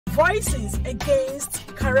Voices against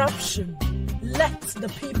corruption. Let the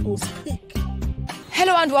people speak.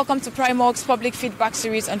 Hello and welcome to Primark's public feedback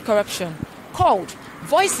series on corruption, called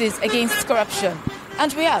Voices Against Corruption.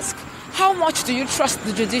 And we ask, how much do you trust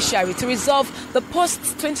the judiciary to resolve the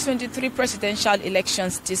post-2023 presidential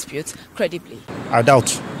elections dispute credibly? I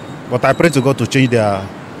doubt, but I pray to God to change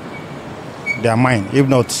their mind. If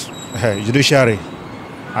not, judiciary,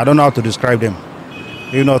 I don't know how to describe them.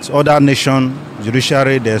 If not, other nation,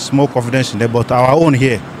 judiciary, there's more confidence in them, but our own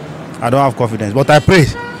here, I don't have confidence. But I pray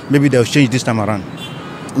maybe they'll change this time around.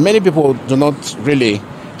 Many people do not really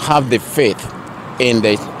have the faith in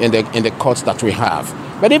the courts that we have.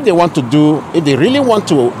 But if they really want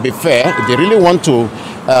to be fair, if they really want to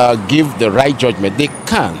give the right judgment, they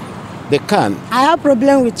can. They can. I have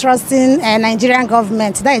problem with trusting Nigerian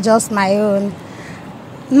government. That is just my own.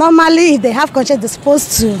 Normally, if they have conscience, they're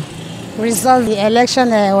supposed to resolve the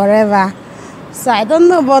election or whatever. So I don't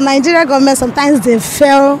know, but Nigerian government, sometimes they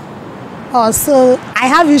fail. Also, I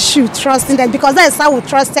have issue trusting them because that is how we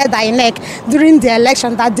trusted the INEC during the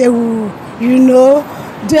election, that they will,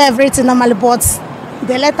 do everything normally, but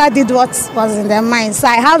they later did what was in their mind. So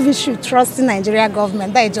I have issue trusting Nigerian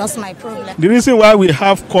government. That is just my problem. The reason why we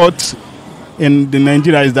have courts in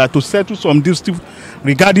Nigeria is that to settle some dispute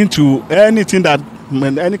regarding to anything that,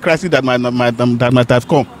 any crisis that might have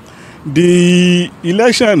come. The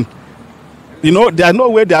election, there's no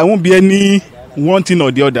way there won't be any one thing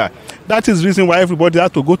or the other. That is the reason why everybody has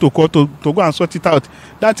to go to court to go and sort it out.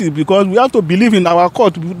 That is because we have to believe in our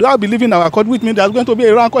court. Without believing in our court, which means there's going to be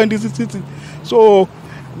a rancor in this city. So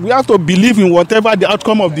we have to believe in whatever the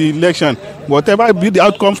outcome of the election, whatever be the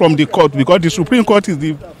outcome from the court, because the Supreme Court is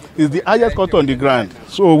the highest court on the ground.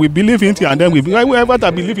 So we believe in it, and then whoever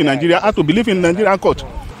that believe in Nigeria has to believe in Nigerian court.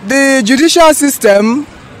 The judicial system,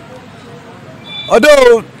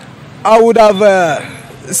 although I would have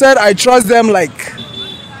said I trust them like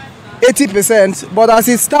 80%, but as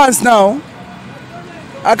it stands now,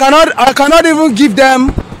 I cannot even give them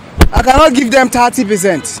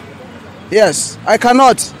 30%. Yes, I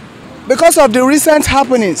cannot, because of the recent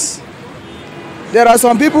happenings. There are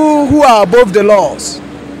some people who are above the laws.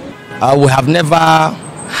 We have never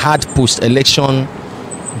had post-election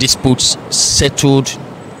disputes settled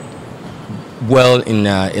well in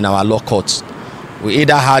our law courts. We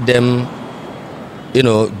either had them,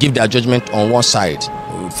 give their judgment on one side.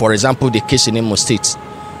 For example, the case in Imo State,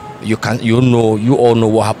 you all know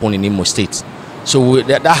what happened in Imo State. So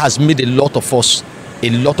that has made a lot of us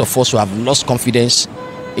who have lost confidence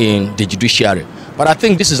in the judiciary. But I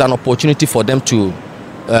think this is an opportunity for them to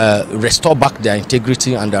restore back their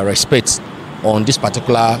integrity and their respect on this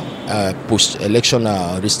particular post-election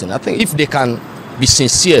listing. I think if they can be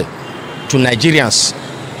sincere to Nigerians,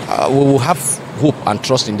 we will have hope and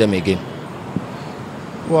trust in them again.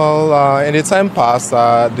 Well, in the time past,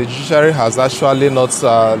 the judiciary has actually not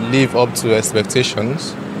lived up to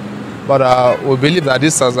expectations. But we believe that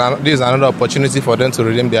this is another opportunity for them to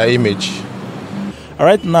redeem their image.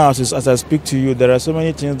 Right now, as I speak to you, there are so many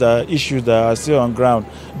issues that are still on ground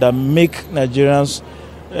that make Nigerians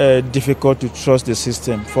difficult to trust the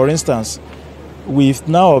system. For instance, we've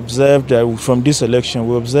now observed that from this election,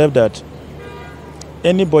 we observed that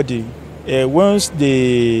anybody, once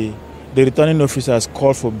the returning officers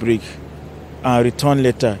call for break and return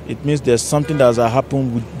later, it means there's something that has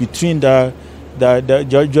happened between during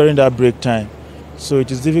that break time. So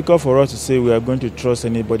it is difficult for us to say we are going to trust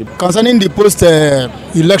anybody. Concerning the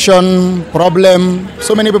post-election problem,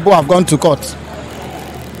 so many people have gone to court.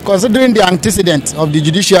 Considering the antecedent of the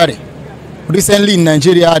judiciary recently in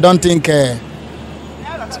Nigeria, I don't think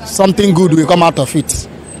something good will come out of it.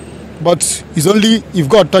 But it's only if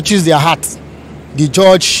God touches their heart, the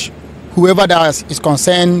judge, whoever that is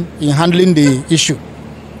concerned in handling the issue.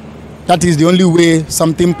 That is the only way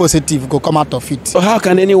something positive will come out of it. So how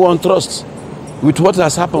can anyone trust with what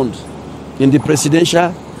has happened in the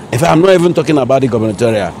presidential? If I'm not even talking about the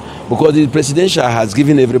gubernatorial, because the presidential has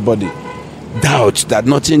given everybody doubt that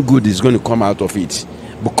nothing good is going to come out of it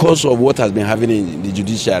because of what has been happening in the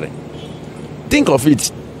judiciary. Think of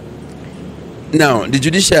it. Now, the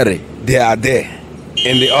judiciary, they are there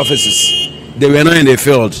in the offices. They were not in the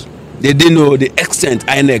field. They didn't know the extent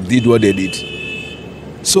INEC did what they did.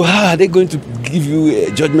 So how are they going to give you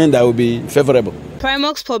a judgment that will be favorable?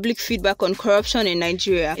 Primark's public feedback on corruption in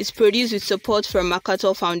Nigeria is produced with support from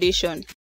MacArthur Foundation.